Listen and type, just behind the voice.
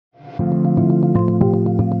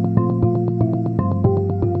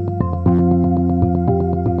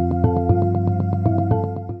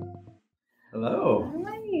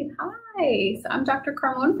Okay, so I'm Dr.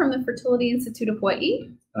 Carmone from the Fertility Institute of Hawaii.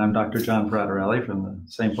 And I'm Dr. John Fraterelli from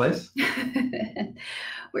the same place.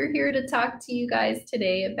 We're here to talk to you guys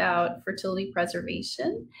today about fertility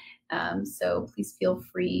preservation. So please feel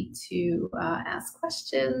free to ask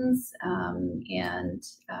questions and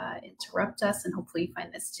interrupt us, and hopefully you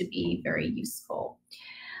find this to be very useful.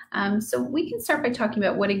 So we can start by talking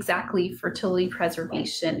about what exactly fertility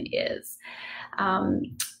preservation is.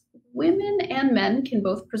 Women and men can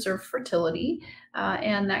both preserve fertility,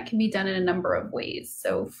 and that can be done in a number of ways.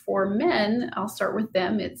 So for men, I'll start with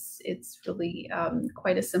them. It's really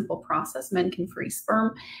quite a simple process. Men can freeze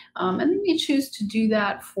sperm, and they may choose to do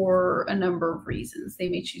that for a number of reasons. They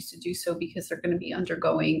may choose to do so because they're going to be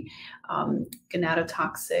undergoing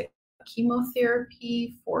gonadotoxic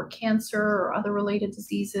chemotherapy for cancer or other related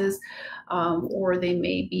diseases, or they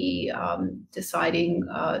may be deciding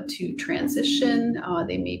to transition.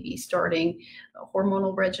 They may be starting a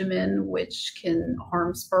hormonal regimen which can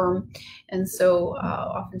harm sperm, and so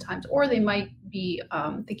oftentimes, or they might be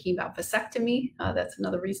thinking about vasectomy. That's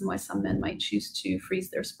another reason why some men might choose to freeze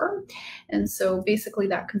their sperm. And so basically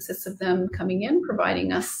that consists of them coming in,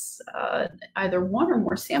 providing us either one or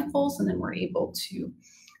more samples, and then we're able to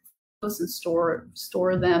and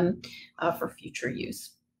store them for future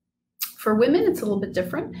use. For women, it's a little bit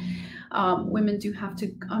different. Women do have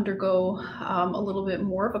to undergo a little bit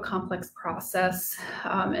more of a complex process.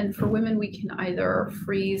 And for women, we can either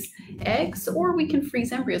freeze eggs or we can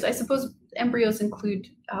freeze embryos. I suppose embryos include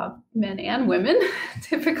men and women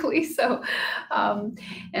typically. So,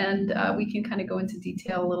 we can kind of go into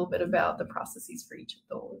detail a little bit about the processes for each of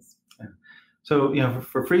those. Yeah. So,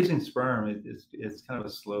 for freezing sperm, it's kind of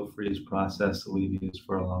a slow freeze process that we've used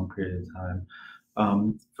for a long period of time.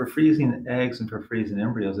 For freezing eggs and for freezing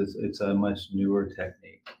embryos, it's a much newer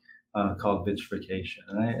technique called vitrification.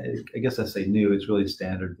 And I guess I say new, it's really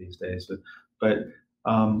standard these days. But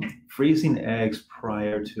freezing eggs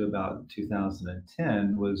prior to about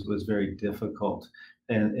 2010 was very difficult,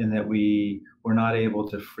 in that we were not able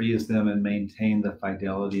to freeze them and maintain the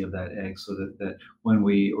fidelity of that egg, so that when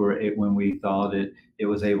we thawed it, it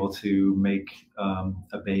was able to make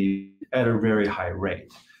a baby at a very high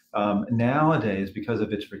rate. Nowadays, because of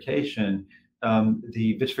vitrification,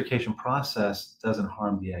 the vitrification process doesn't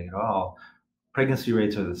harm the egg at all. Pregnancy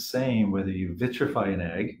rates are the same whether you vitrify an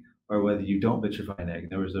egg or whether you don't vitrify an egg.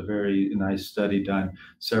 There was a very nice study done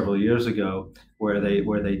several years ago where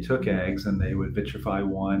they took eggs and they would vitrify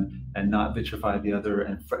one and not vitrify the other,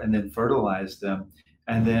 and then fertilize them,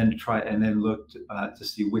 and then looked to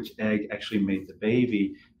see which egg actually made the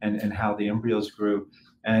baby and how the embryos grew.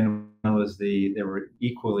 And they were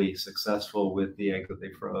equally successful with the egg that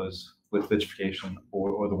they froze with vitrification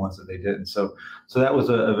or the ones that they didn't. So that was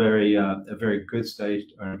a very good study,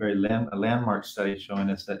 or a landmark study showing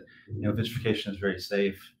us that vitrification is very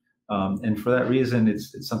safe. And for that reason,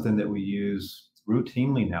 it's something that we use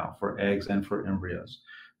routinely now for eggs and for embryos.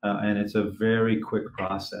 And it's a very quick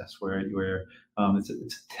process where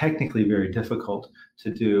it's technically very difficult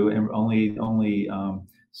to do, and only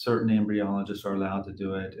certain embryologists are allowed to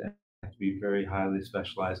do it, and have to be very highly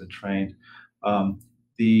specialized and trained.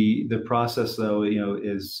 The process, though,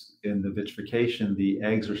 is in the vitrification, the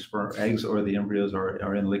eggs or the embryos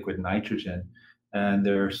are in liquid nitrogen, and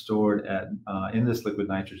they're stored in this liquid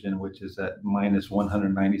nitrogen, which is at minus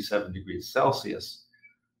 197 degrees Celsius.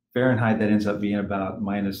 Fahrenheit, that ends up being about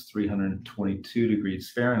minus 322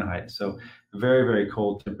 degrees Fahrenheit. So very, very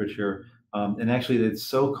cold temperature. And actually, it's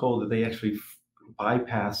so cold that they actually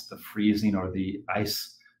bypass the freezing or the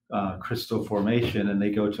ice crystal formation, and they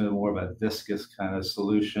go to more of a viscous kind of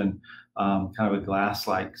solution, kind of a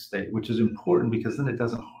glass-like state, which is important because then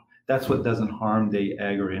that's what doesn't harm the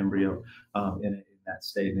egg or embryo in that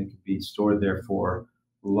state, and it can be stored there for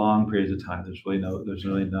long periods of time. There's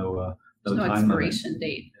really no time expiration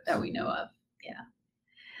date that we know of.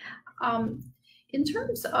 Yeah. In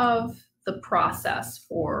terms of the process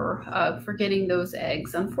for getting those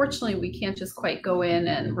eggs, unfortunately, we can't just quite go in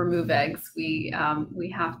and remove eggs. We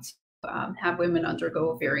have to have women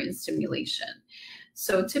undergo ovarian stimulation.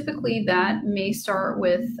 So typically that may start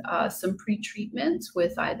with some pre-treatment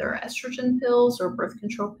with either estrogen pills or birth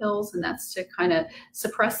control pills, and that's to kind of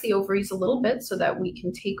suppress the ovaries a little bit so that we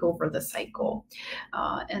can take over the cycle.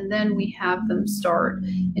 And then we have them start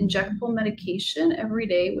injectable medication every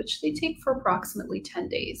day, which they take for approximately 10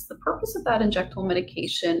 days. The purpose of that injectable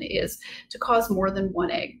medication is to cause more than one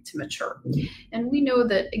egg to mature. And we know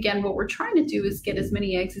that, again, what we're trying to do is get as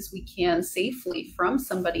many eggs as we can safely from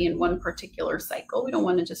somebody in one particular cycle. we don't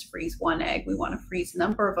want to just freeze one egg. We want to freeze a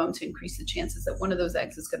number of them to increase the chances that one of those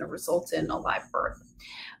eggs is going to result in a live birth.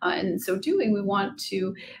 And so doing, we want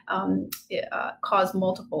to cause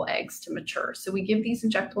multiple eggs to mature. So we give these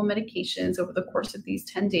injectable medications over the course of these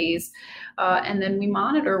 10 days. And then we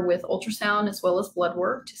monitor with ultrasound as well as blood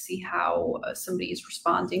work to see how somebody is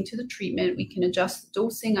responding to the treatment. We can adjust the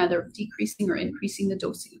dosing, either decreasing or increasing the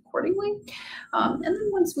dosing accordingly. And then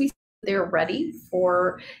once they're ready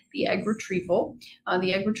for the egg retrieval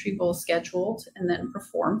is scheduled and then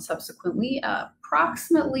performed subsequently,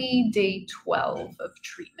 approximately day 12 of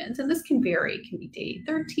treatment. And this can vary. It can be day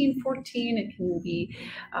 13, 14. It can be,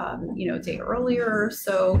 a day earlier.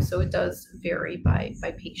 So it does vary by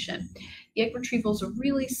patient. The egg retrieval is a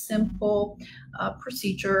really simple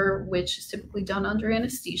procedure, which is typically done under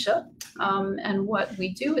anesthesia. And what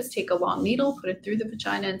we do is take a long needle, put it through the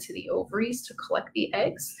vagina into the ovaries to collect the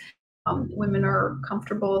eggs. Women are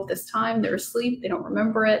comfortable at this time. They're asleep. They don't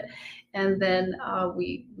remember it. And then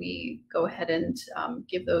we go ahead and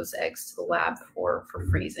give those eggs to the lab for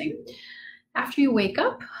freezing. After you wake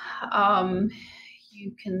up,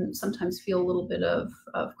 you can sometimes feel a little bit of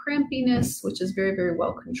crampiness, which is very, very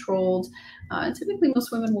well controlled. And typically,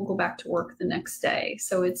 most women will go back to work the next day.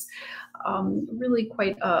 So it's really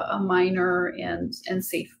quite a minor and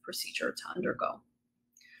safe procedure to undergo.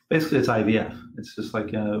 Basically, it's IVF. It's just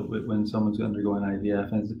like when someone's undergoing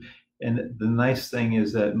IVF. And the nice thing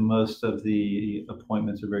is that most of the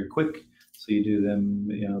appointments are very quick. So you do them,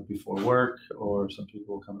 before work, or some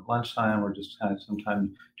people will come at lunchtime, or just kind of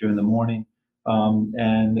sometime during the morning.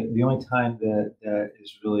 And the only time that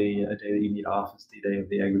is really a day that you need off is the day of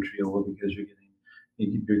the egg retrieval, because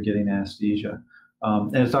you're getting anesthesia.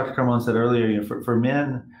 And as Dr. Carmona said earlier, for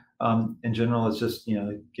men, in general, it's just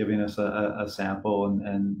giving us a sample,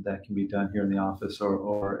 and that can be done here in the office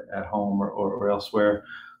or at home or elsewhere.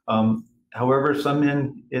 However, some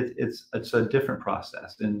men, it's a different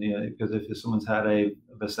process, and because if someone's had a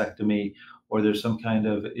vasectomy, or there's some kind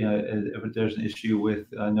of if there's an issue with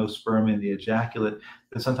no sperm in the ejaculate,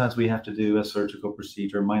 then sometimes we have to do a surgical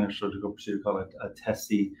procedure, a minor surgical procedure called a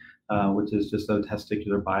TESI, which is just a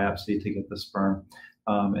testicular biopsy to get the sperm.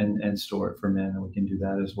 And store it for men, and we can do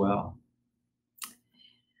that as well.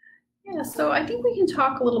 Yeah, so I think we can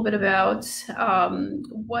talk a little bit about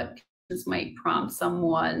what might prompt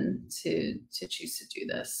someone to choose to do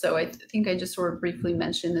this. So I think I just sort of briefly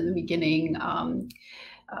mentioned in the beginning,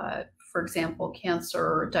 for example,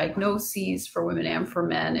 cancer diagnoses for women and for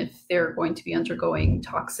men. If they're going to be undergoing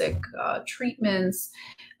toxic treatments,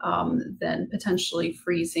 then potentially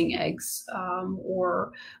freezing eggs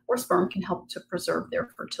or sperm can help to preserve their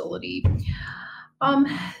fertility.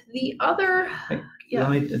 The other,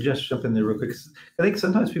 Let me just jump in there real quick. I think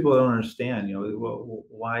sometimes people don't understand.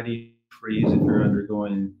 Why do you freeze if you're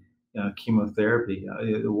undergoing chemotherapy?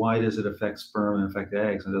 Why does it affect sperm and affect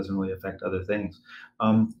eggs, and it doesn't really affect other things?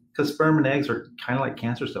 Because sperm and eggs are kind of like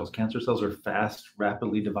cancer cells. Cancer cells are fast,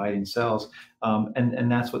 rapidly dividing cells,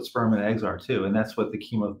 and that's what sperm and eggs are too, and that's what the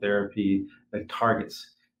chemotherapy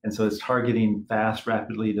targets. And so it's targeting fast,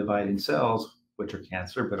 rapidly dividing cells, which are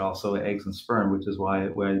cancer, but also eggs and sperm, which is why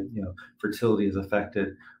fertility is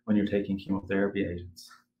affected when you're taking chemotherapy agents.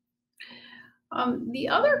 The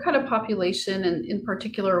other kind of population, and in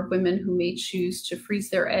particular women who may choose to freeze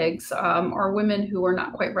their eggs, are women who are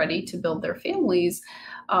not quite ready to build their families,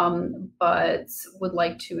 but would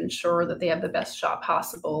like to ensure that they have the best shot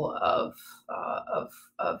possible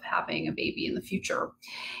of having a baby in the future.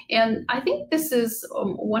 And I think this is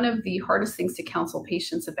one of the hardest things to counsel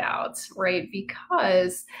patients about, right?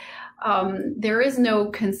 Because there is no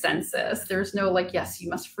consensus. There's no yes, you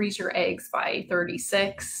must freeze your eggs by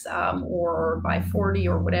 36 or by 40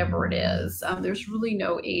 or whatever it is. There's really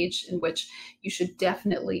no age in which you should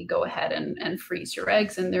definitely go ahead and freeze your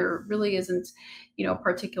eggs. And there really isn't, a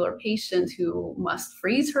particular patient who must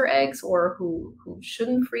freeze her eggs or who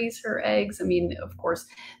shouldn't freeze her eggs. I mean, of course,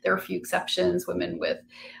 there are a few exceptions. Women with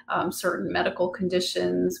certain medical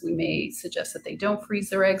conditions, we may suggest that they don't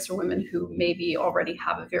freeze their eggs, or women who maybe already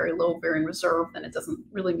have a very low ovarian reserve, then it doesn't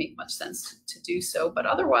really make much sense to do so. But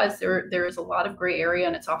otherwise, there is a lot of gray area,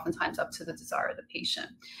 and it's oftentimes up to the desire of the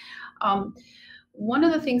patient. One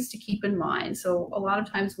of the things to keep in mind, so a lot of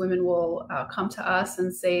times women will come to us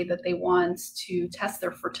and say that they want to test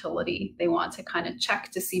their fertility. They want to kind of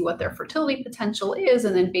check to see what their fertility potential is,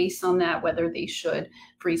 and then based on that, whether they should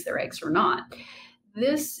freeze their eggs or not.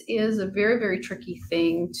 This is a very, very tricky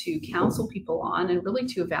thing to counsel people on and really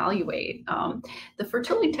to evaluate. The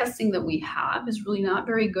fertility testing that we have is really not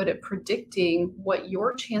very good at predicting what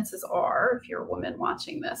your chances are, if you're a woman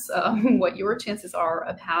watching this, what your chances are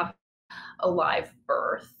of having a live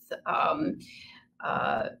birth.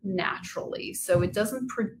 naturally. So it doesn't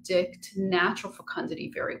predict natural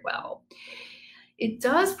fecundity very well. It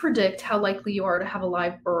does predict how likely you are to have a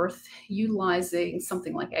live birth utilizing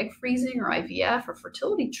something like egg freezing or IVF or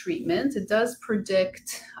fertility treatment. It does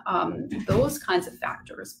predict those kinds of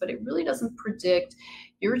factors, but it really doesn't predict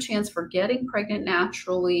your chance for getting pregnant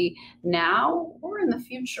naturally now or in the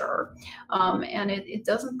future. And it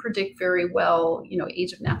doesn't predict very well,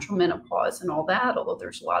 age of natural menopause and all that, although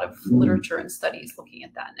there's a lot of literature and studies looking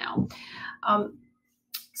at that now.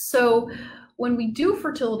 So when we do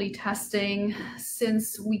fertility testing,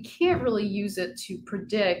 since we can't really use it to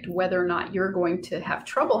predict whether or not you're going to have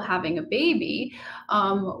trouble having a baby,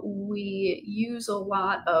 we use a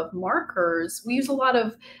lot of markers. We use a lot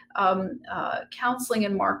of counseling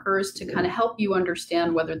and markers to kind of help you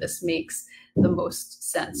understand whether this makes the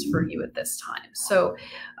most sense for you at this time. So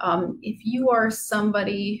if you are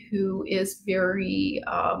somebody who is very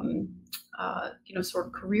sort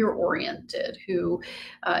of career oriented, who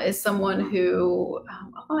is someone who,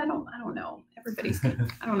 I don't know,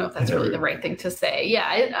 I don't know if that's really the right thing to say.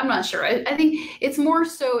 Yeah, I'm not sure. I think it's more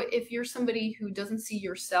so if you're somebody who doesn't see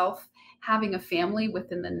yourself having a family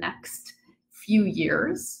within the next few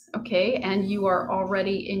years, okay, and you are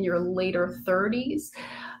already in your later 30s,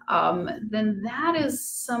 then that is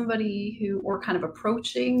somebody who, or kind of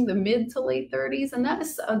approaching the mid to late 30s, and that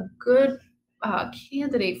is a good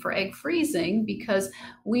candidate for egg freezing, because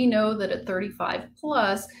we know that at 35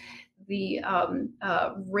 plus, the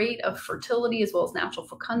rate of fertility as well as natural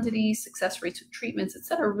fecundity, success rates of treatments, et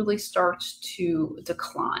cetera, really starts to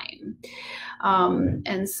decline.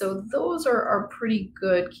 And so those are pretty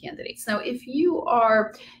good candidates. Now, if you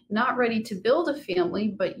are not ready to build a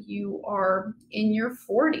family, but you are in your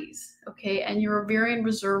 40s, okay, and your ovarian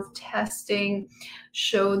reserve testing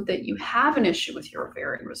showed that you have an issue with your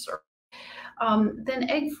ovarian reserve, then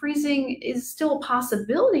egg freezing is still a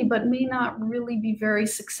possibility, but may not really be very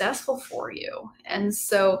successful for you. And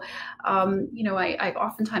so, I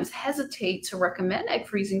oftentimes hesitate to recommend egg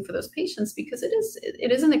freezing for those patients because it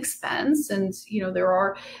is an expense, and there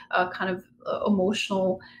are kind of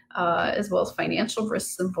emotional as well as financial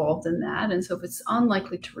risks involved in that. And so, if it's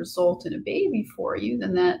unlikely to result in a baby for you,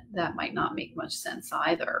 then that might not make much sense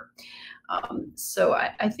either. So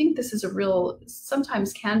I think this is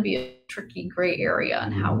sometimes can be a tricky gray area on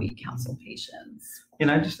how we counsel patients. And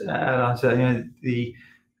I just add on to that, the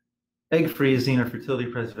egg freezing or fertility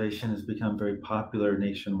preservation has become very popular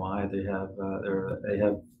nationwide. They have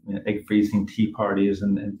egg freezing tea parties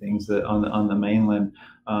and things that on the mainland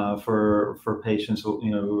for patients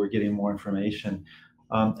who are getting more information.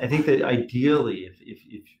 I think that ideally,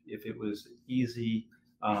 if it was easy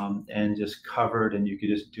and just covered and you could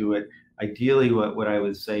just do it. Ideally, what I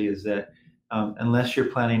would say is that unless you're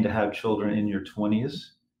planning to have children in your 20s,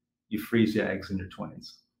 you freeze your eggs in your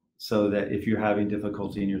 20s, so that if you're having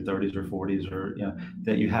difficulty in your 30s or 40s, or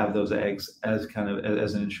that you have those eggs as kind of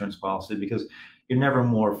as an insurance policy, because you're never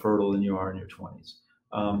more fertile than you are in your 20s.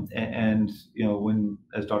 When,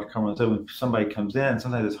 as Dr. Carmel said, when somebody comes in,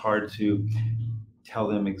 sometimes it's hard to tell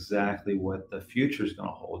them exactly what the future is going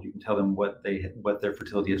to hold. You can tell them what their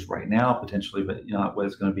fertility is right now, potentially, but not what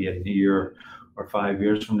it's going to be a year or 5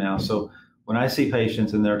 years from now. So when I see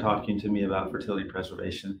patients and they're talking to me about fertility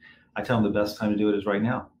preservation, I tell them the best time to do it is right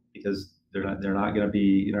now, because they're not going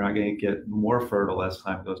to get more fertile as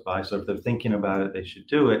time goes by. So if they're thinking about it, they should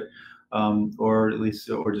do it, or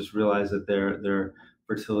just realize that their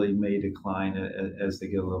fertility may decline as they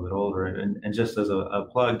get a little bit older. And just as a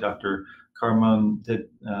plug, Dr. Carmon did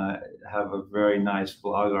have a very nice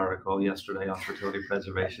blog article yesterday on fertility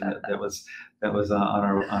preservation that was on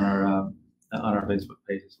our Facebook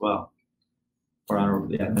page as well, or on our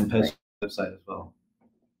website as well.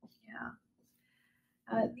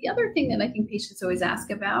 Yeah. The other thing that I think patients always ask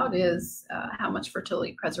about is how much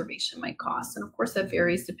fertility preservation might cost, and of course that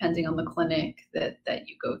varies depending on the clinic that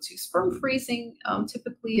you go to. Sperm freezing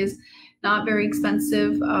typically is not very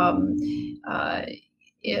expensive.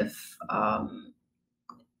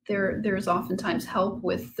 There's oftentimes help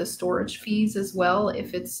with the storage fees as well.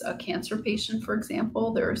 If it's a cancer patient, for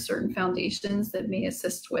example, there are certain foundations that may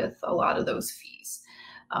assist with a lot of those fees.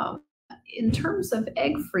 In terms of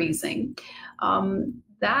egg freezing,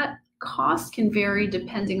 that cost can vary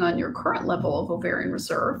depending on your current level of ovarian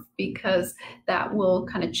reserve, because that will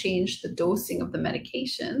kind of change the dosing of the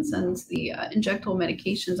medications, and the injectable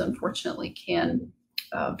medications unfortunately can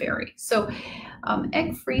vary. So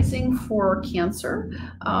egg freezing for cancer,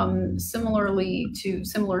 similar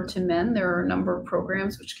to men, there are a number of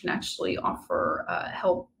programs which can actually offer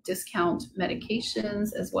help discount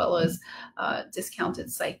medications as well as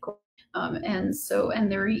discounted cycle.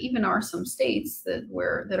 And there even are some states that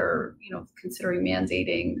are considering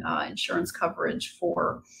mandating insurance coverage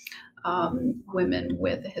for women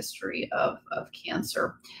with a history of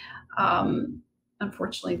cancer.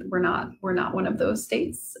 Unfortunately, we're not one of those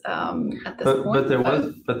states at this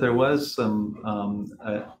point. But there was some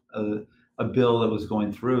a bill that was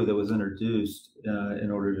going through that was introduced in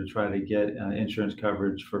order to try to get insurance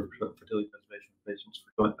coverage for fertility preservation patients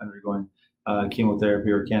for undergoing chemotherapy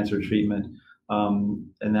or cancer treatment.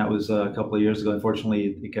 And that was a couple of years ago.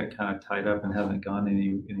 Unfortunately, it got kind of tied up and hasn't gone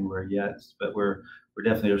anywhere yet. But we're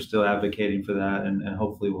definitely are still advocating for that, and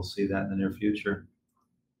hopefully we'll see that in the near future.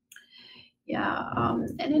 Yeah,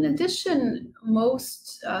 and in addition,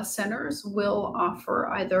 most centers will offer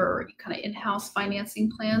either kind of in-house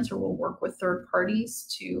financing plans, or will work with third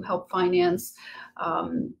parties to help finance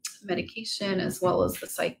medication as well as the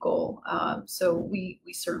cycle. So we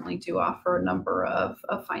certainly do offer a number of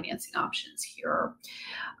financing options here.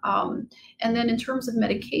 And then in terms of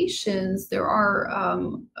medications, there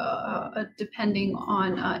are, depending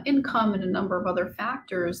on income and a number of other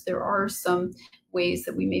factors, there are some ways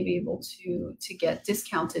that we may be able to get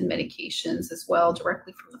discounted medications as well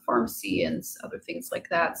directly from the pharmacy and other things like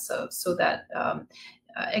that, so that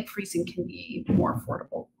egg freezing can be more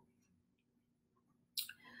affordable.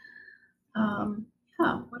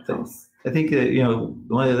 What else? I think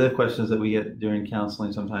one of the other questions that we get during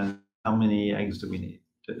counseling sometimes, how many eggs do we need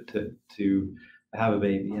to have a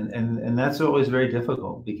baby? And that's always very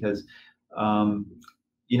difficult, because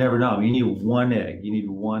you never know. You need one egg. You need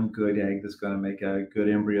one good egg that's going to make a good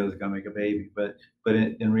embryo that's going to make a baby. But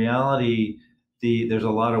in reality, there's a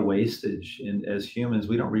lot of wastage. And as humans,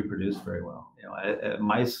 we don't reproduce very well.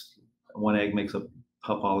 Mice, one egg makes a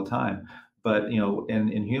pup all the time. But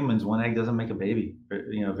in humans, one egg doesn't make a baby.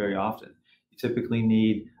 Very often. You typically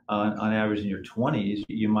need, on average, in your 20s,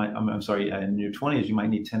 in your 20s, you might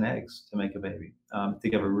need 10 eggs to make a baby. To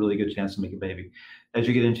have a really good chance to make a baby. As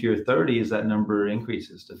you get into your 30s, that number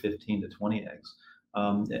increases to 15 to 20 eggs.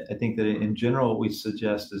 I think that in general, what we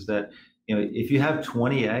suggest is that if you have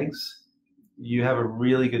 20 eggs, you have a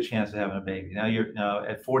really good chance of having a baby. Now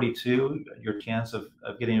at 42, your chance of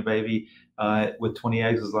getting a baby with 20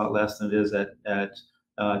 eggs is a lot less than it is at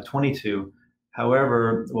 22.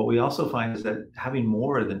 However, what we also find is that having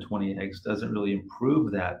more than 20 eggs doesn't really improve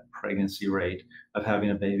that pregnancy rate of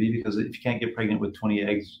having a baby, because if you can't get pregnant with 20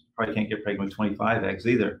 eggs, you probably can't get pregnant with 25 eggs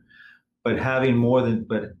either. But having more than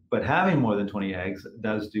 20 eggs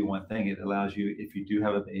does do one thing. It allows you, if you do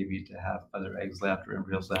have a baby, to have other eggs left or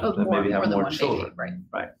embryos left, and maybe have more children. Baby,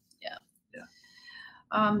 right.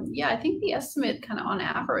 Yeah, I think the estimate kind of on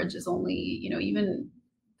average is only, even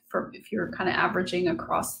if you're kind of averaging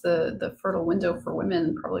across the fertile window for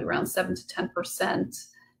women, probably around 7 to 10%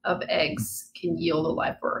 of eggs can yield a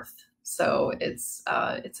live birth. So it's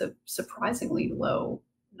a surprisingly low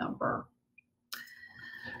number.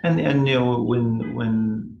 And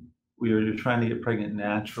when you're trying to get pregnant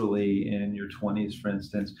naturally in your 20s, for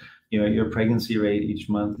instance, your pregnancy rate each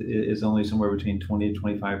month is only somewhere between 20 to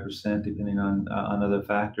 25%, depending on other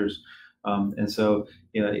factors. And so,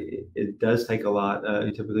 it does take a lot.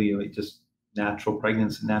 Typically, just natural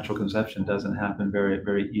pregnancy, natural conception doesn't happen very,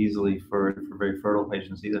 very easily for very fertile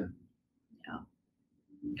patients either. Yeah.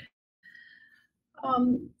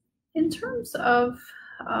 In terms of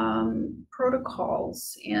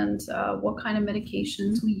protocols and what kind of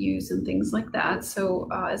medications we use and things like that. So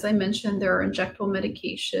as I mentioned, there are injectable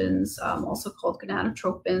medications, also called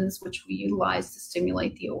gonadotropins, which we utilize to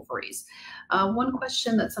stimulate the ovaries. One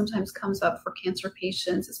question that sometimes comes up for cancer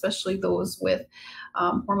patients, especially those with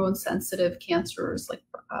hormone-sensitive cancers, like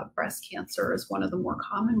breast cancer is one of the more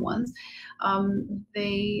common ones.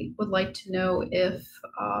 They would like to know if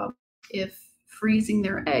freezing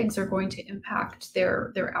their eggs are going to impact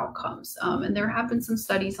their outcomes. And there have been some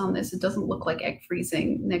studies on this. It doesn't look like egg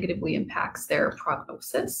freezing negatively impacts their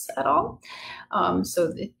prognosis at all.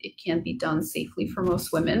 So it can be done safely for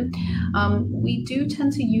most women. We do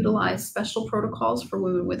tend to utilize special protocols for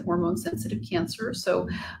women with hormone-sensitive cancer. So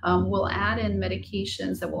we'll add in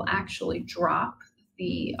medications that will actually drop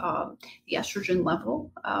the estrogen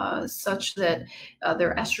level such that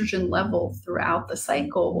their estrogen level throughout the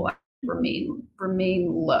cycle will remain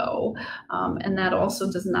low, and that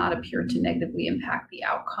also does not appear to negatively impact the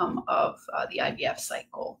outcome of the IVF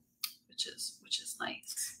cycle, which is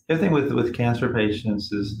nice. The other thing with cancer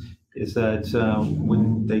patients is that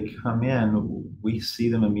when they come in, we see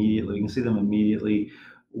them immediately. We can see them immediately.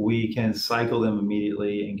 We can cycle them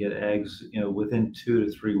immediately and get eggs, within 2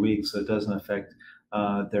 to 3 weeks, so it doesn't affect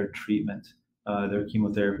their treatment, their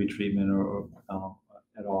chemotherapy treatment, or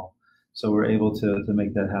at all. So we're able to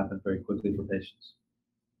make that happen very quickly for patients.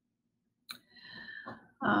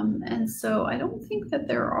 And so I don't think that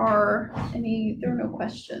there are no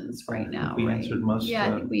questions right now, we right? Answered most. Yeah,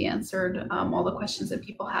 I think we answered all the questions that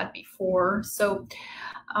people had before. So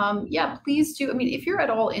yeah, please do. I mean, if you're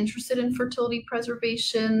at all interested in fertility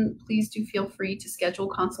preservation, please do feel free to schedule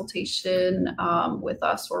consultation with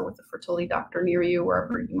us or with a fertility doctor near you,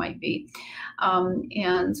 wherever you might be.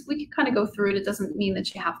 And we can kind of go through it. It doesn't mean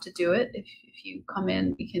that you have to do it. If you come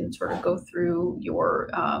in, we can sort of go through your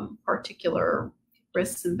particular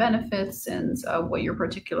risks and benefits and what your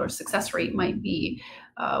particular success rate might be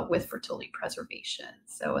with fertility preservation.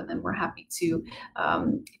 So, and then we're happy to,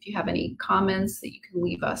 if you have any comments that you can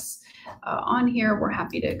leave us on here, we're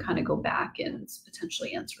happy to kind of go back and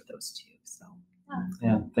potentially answer those too. So,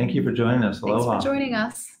 yeah, thank you for joining us. Aloha. Thanks for joining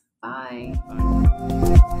us. Bye.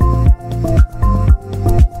 Bye.